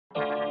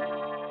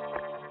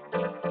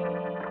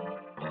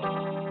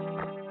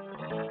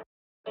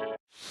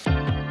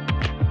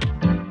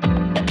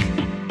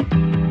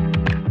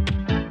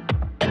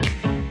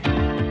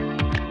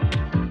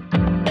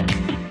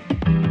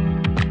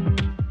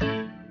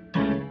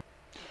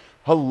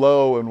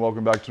Hello and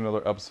welcome back to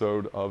another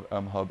episode of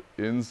mHUB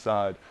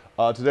Inside.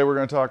 Today we're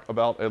going to talk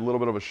about a little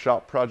bit of a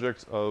shop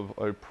project of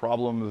a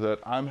problem that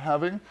I'm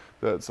having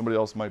that somebody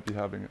else might be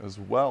having as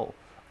well.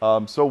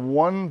 So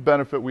one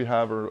benefit we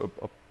have, or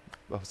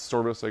a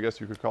service I guess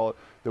you could call it,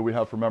 that we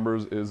have for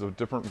members is a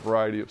different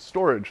variety of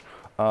storage.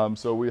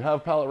 So we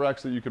have pallet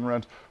racks that you can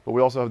rent, but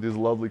we also have these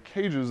lovely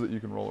cages that you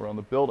can roll around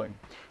the building.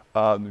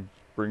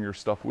 Bring your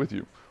stuff with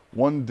you.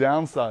 One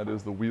downside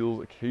is the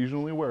wheels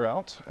occasionally wear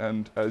out,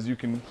 and as you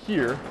can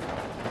hear,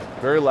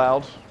 very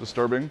loud,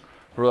 disturbing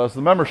for the rest of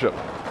the membership.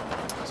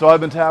 So I've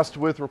been tasked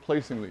with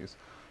replacing these.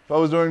 If I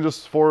was doing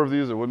just 4 of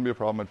these, it wouldn't be a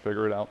problem, I'd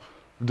figure it out.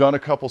 I've done a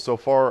couple so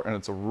far, and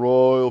it's a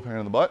royal pain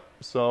in the butt,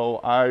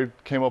 so I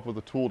came up with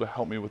a tool to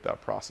help me with that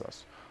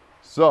process.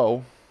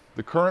 So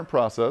the current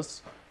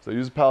process is I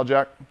use a pallet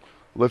jack,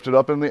 lift it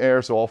up in the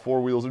air so all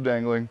 4 wheels are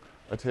dangling.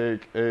 I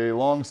take a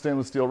long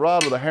stainless steel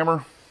rod with a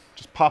hammer,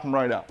 just pop them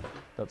right out.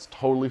 That's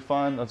totally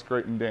fine, that's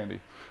great and dandy.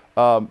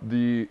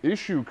 The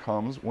issue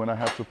comes when I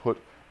have to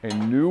put a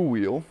new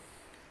wheel,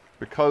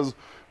 because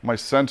my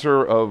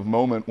center of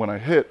moment when I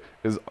hit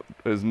is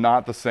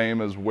not the same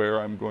as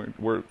where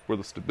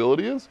the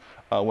stability is.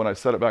 When I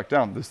set it back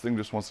down, this thing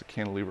just wants to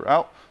cantilever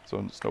out, so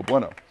it's no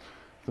bueno.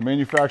 The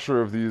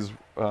manufacturer of these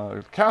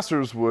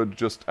casters would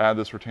just add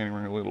this retaining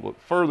ring a little bit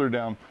further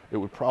down. It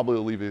would probably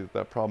alleviate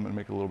that problem and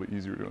make it a little bit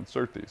easier to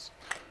insert these.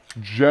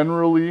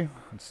 Generally,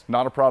 it's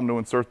not a problem to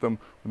insert them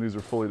when these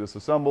are fully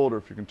disassembled or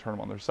if you can turn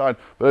them on their side.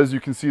 But as you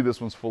can see, this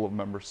one's full of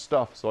member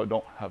stuff, so I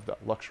don't have that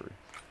luxury.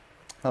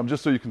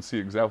 Just so you can see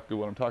exactly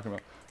what I'm talking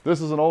about.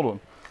 This is an old one.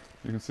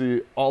 You can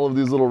see all of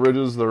these little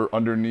ridges that are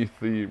underneath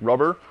the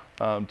rubber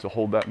to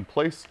hold that in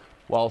place.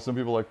 While some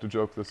people like to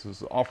joke this is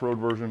the off-road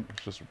version,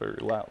 it's just very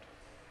loud.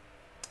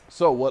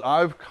 So what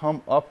I've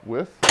come up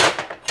with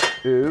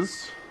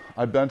is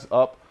I bent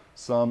up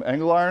some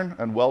angle iron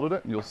and welded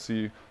it, and you'll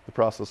see the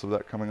process of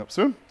that coming up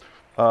soon.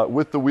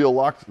 With the wheel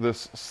locked,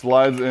 this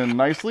slides in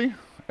nicely,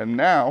 and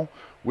now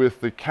with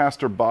the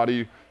caster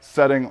body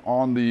setting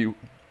on the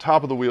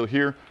top of the wheel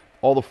here,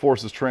 all the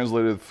force is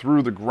translated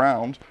through the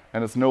ground,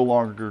 and it's no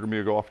longer going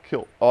to go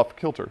off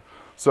kilter.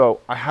 So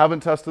I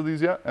haven't tested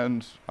these yet,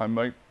 and it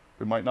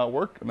might not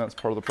work, and that's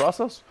part of the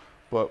process,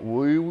 but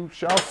we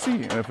shall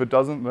see. And if it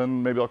doesn't,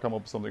 then maybe I'll come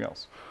up with something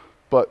else.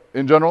 But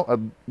in general,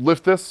 I'd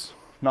lift this,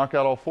 knock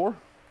out all 4,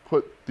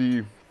 put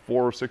the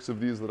 4 or 6 of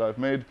these that I've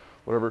made,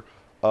 whatever,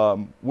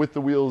 with the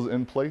wheels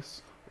in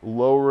place,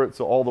 lower it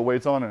so all the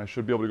weight's on, and I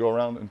should be able to go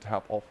around and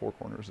tap all 4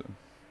 corners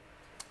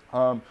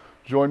in.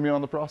 Join me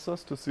on the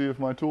process to see if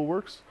my tool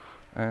works,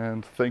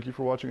 and thank you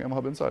for watching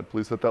mHUB Inside.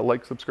 Please hit that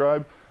like,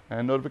 subscribe,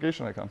 and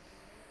notification icon.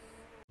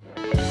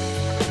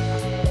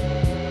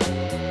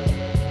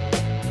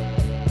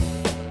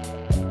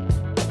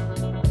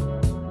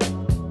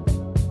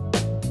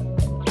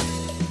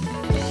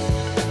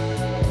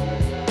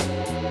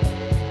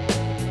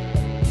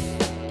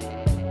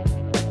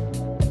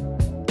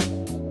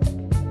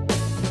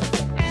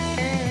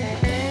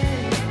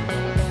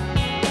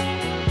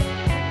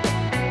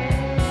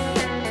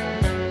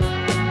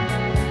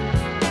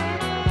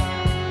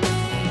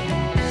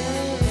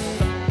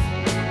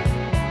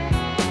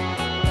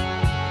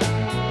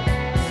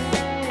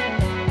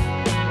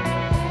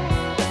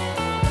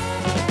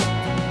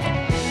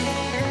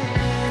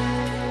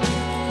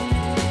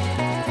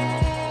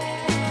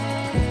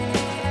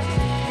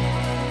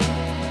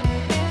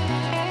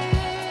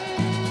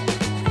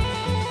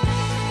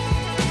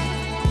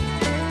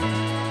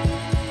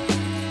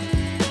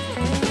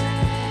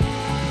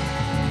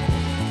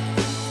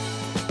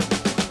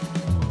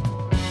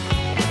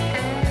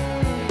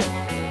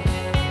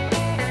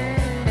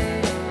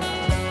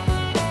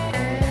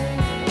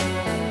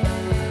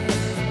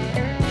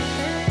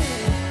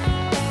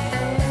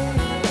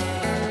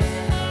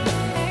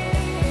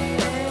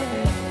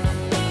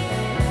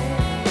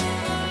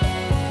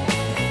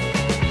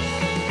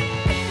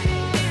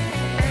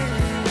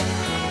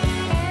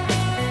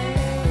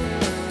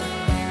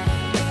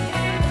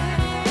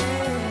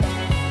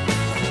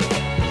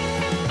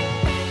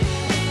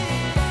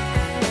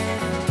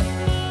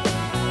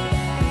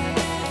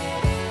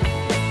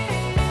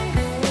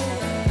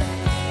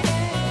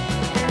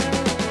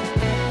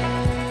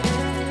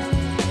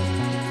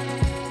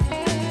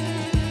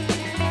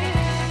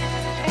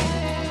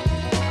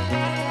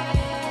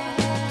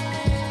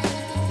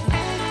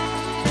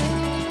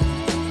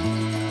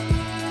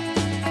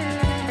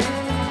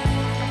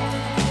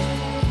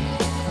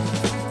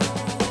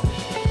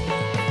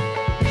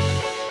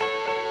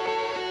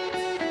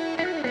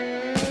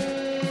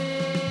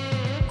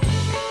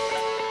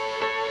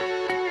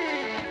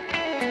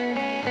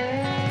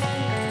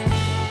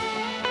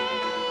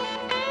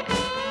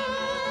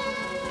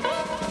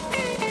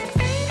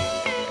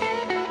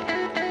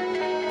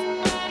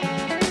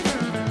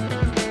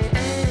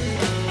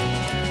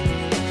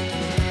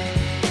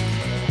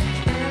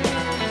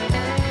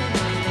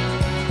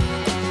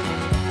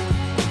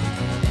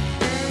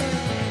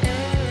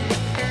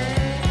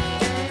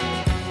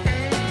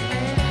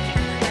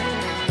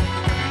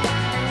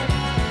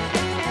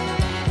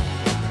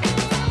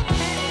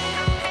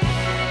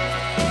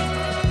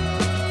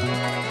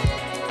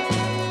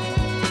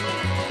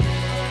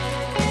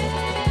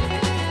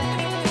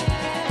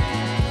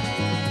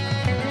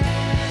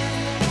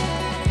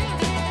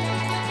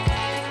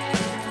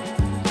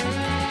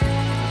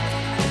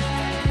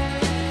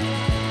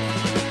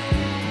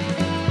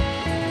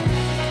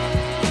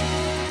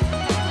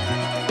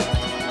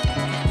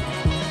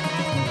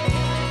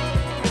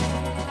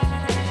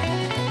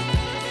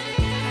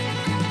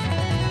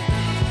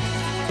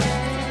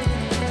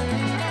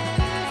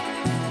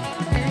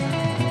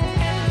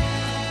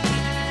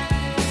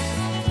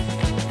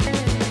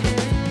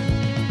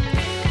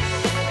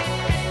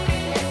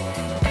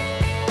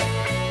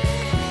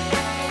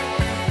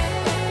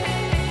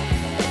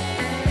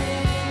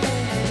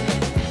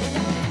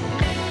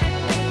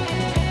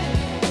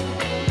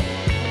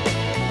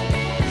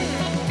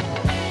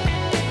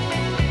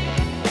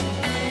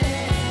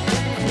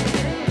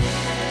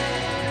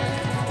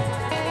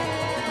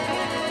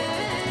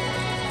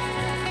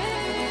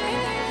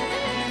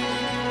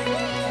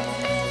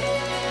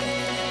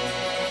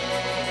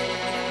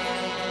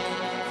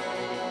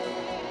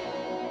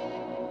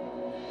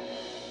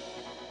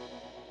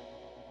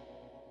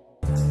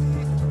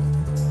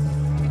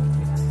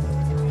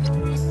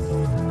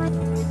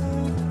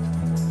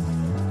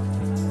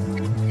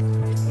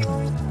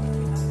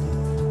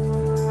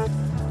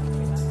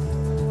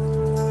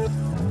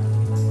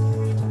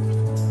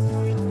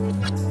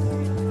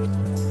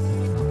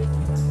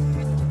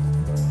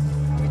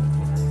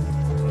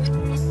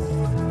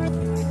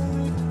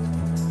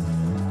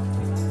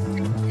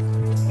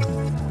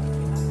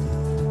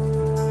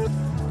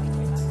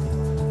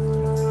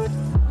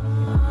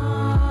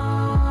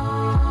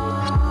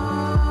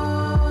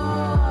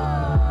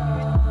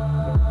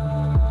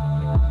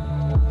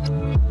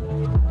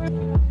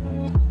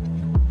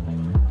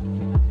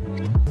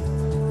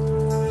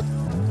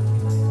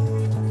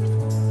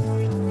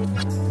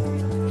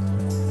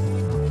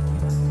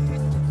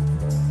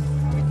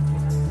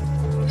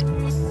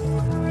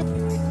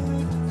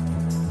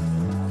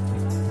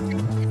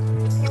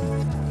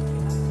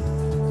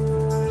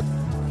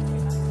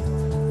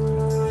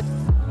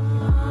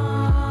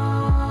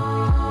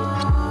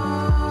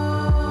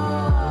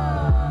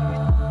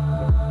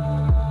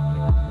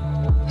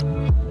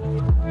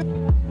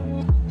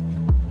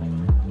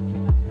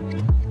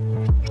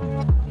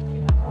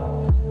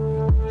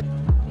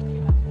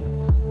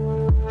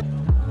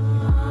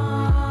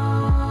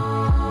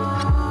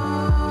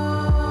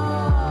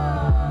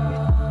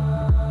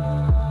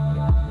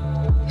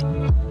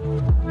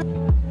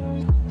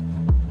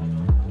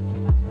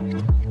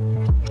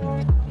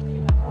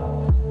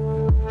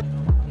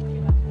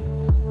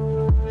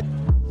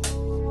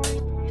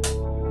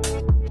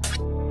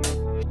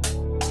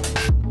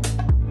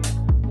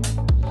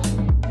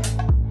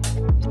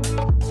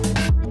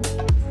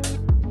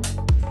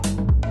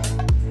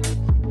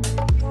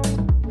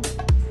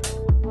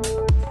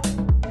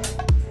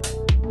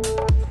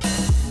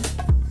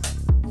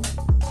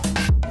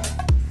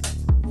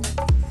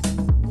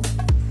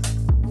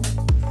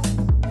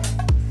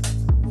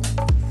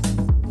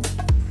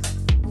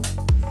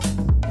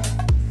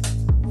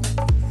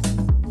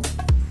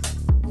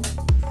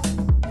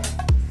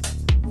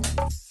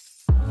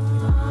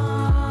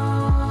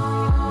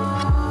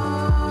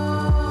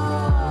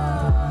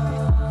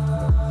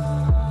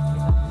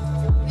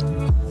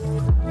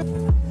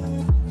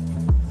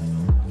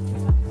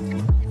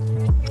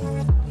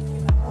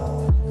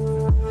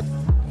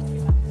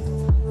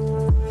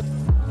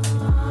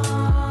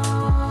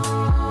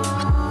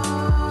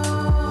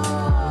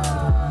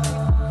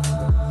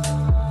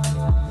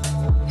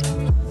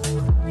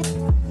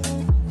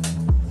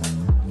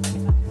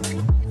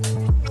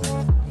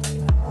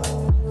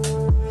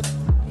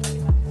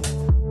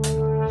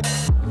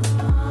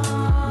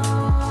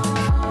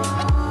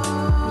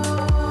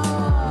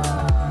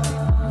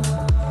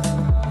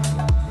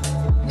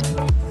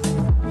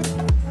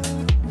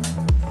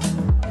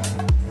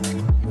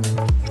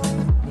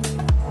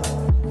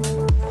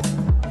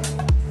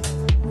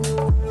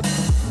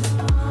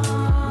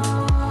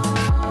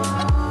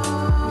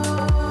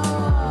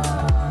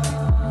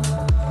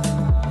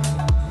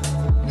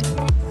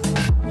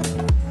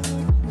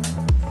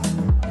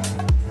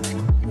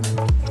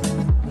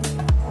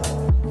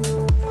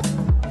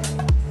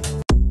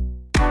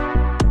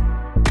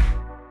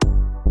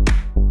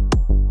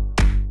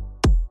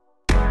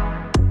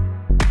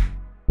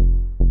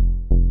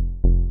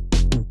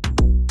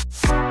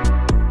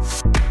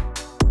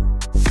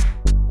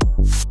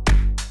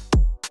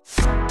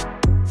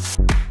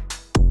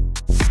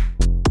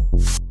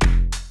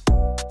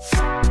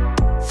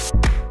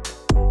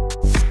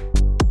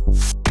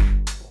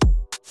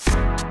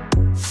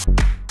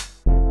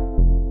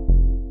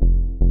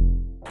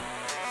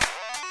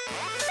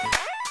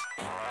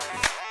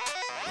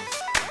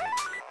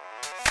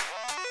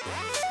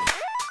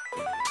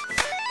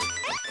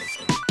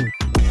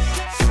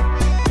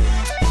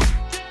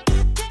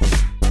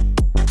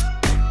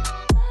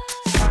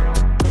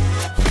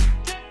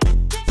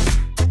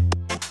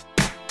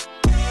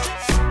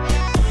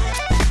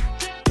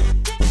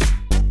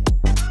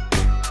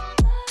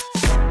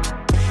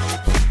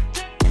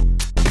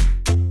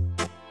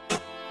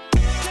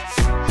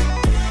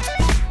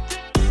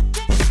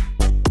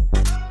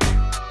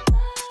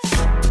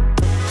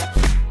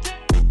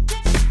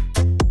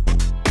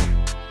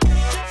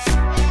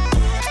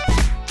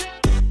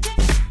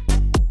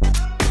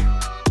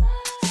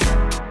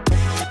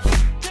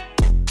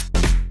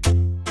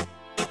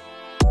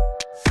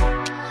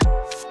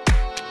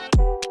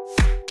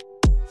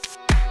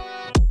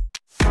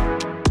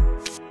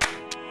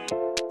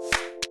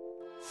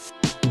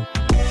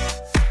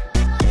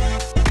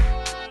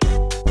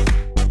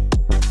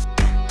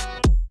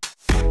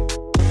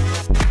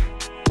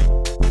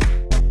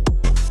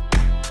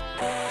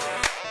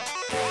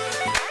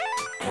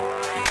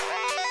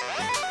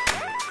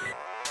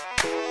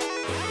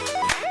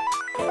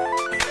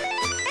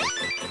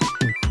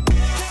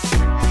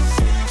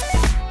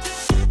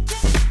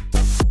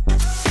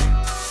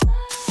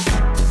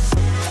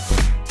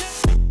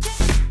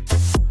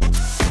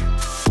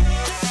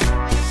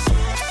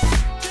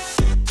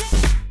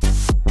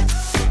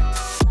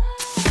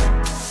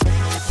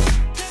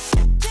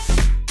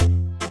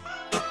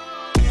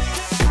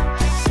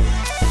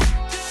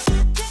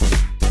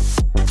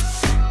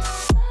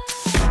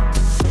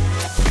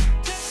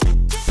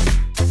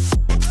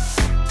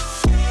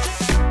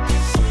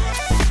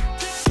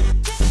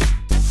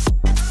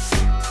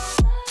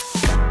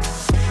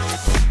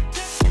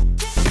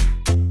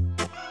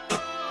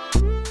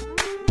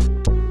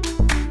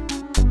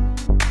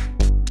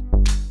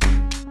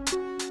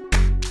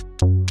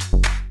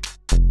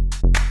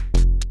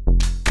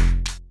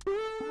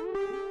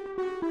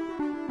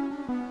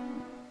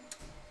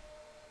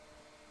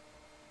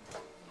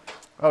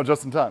 Oh,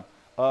 just in time.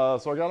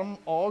 So I got them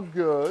all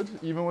good,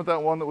 even with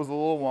that one that was a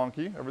little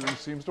wonky. Everything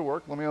seems to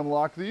work. Let me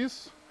unlock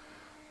these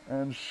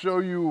and show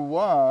you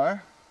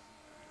why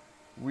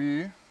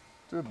we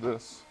did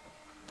this.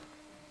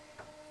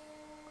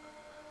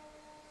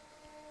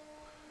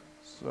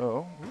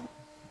 So,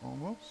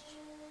 almost.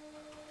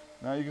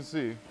 Now you can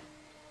see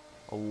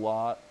a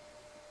lot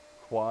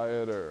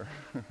quieter.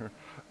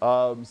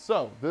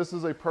 So this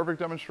is a perfect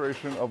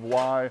demonstration of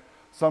why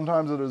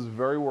sometimes it is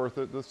very worth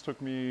it. This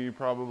took me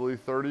probably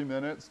 30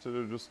 minutes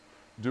to just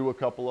do a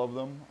couple of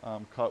them,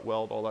 cut,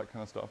 weld, all that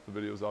kind of stuff. The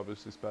video is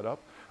obviously sped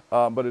up,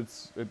 but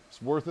it's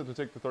worth it to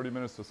take the 30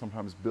 minutes to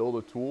sometimes build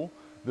a tool.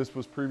 This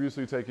was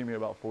previously taking me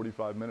about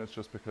 45 minutes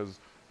just because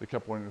they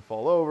kept wanting to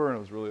fall over and it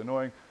was really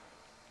annoying.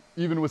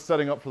 Even with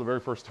setting up for the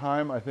very first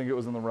time, I think it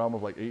was in the realm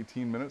of like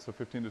 18 minutes, so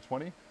 15 to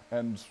 20.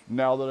 And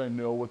now that I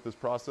know what this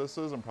process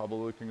is, I'm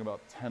probably looking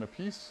about 10 a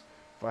piece.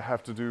 If I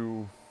have to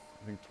do,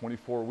 I think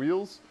 24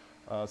 wheels,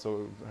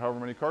 so however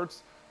many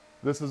carts,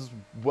 this is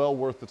well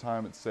worth the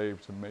time it's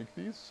saved to make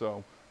these.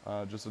 So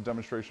just a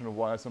demonstration of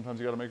why sometimes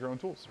you gotta make your own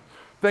tools.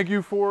 Thank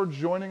you for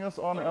joining us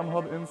on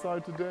mHUB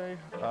Inside today.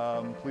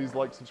 Please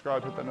like,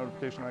 subscribe, hit that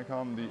notification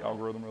icon. The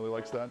algorithm really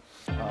likes that.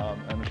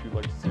 And if you'd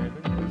like to see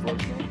anything, please let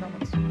us know in the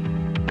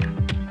comments.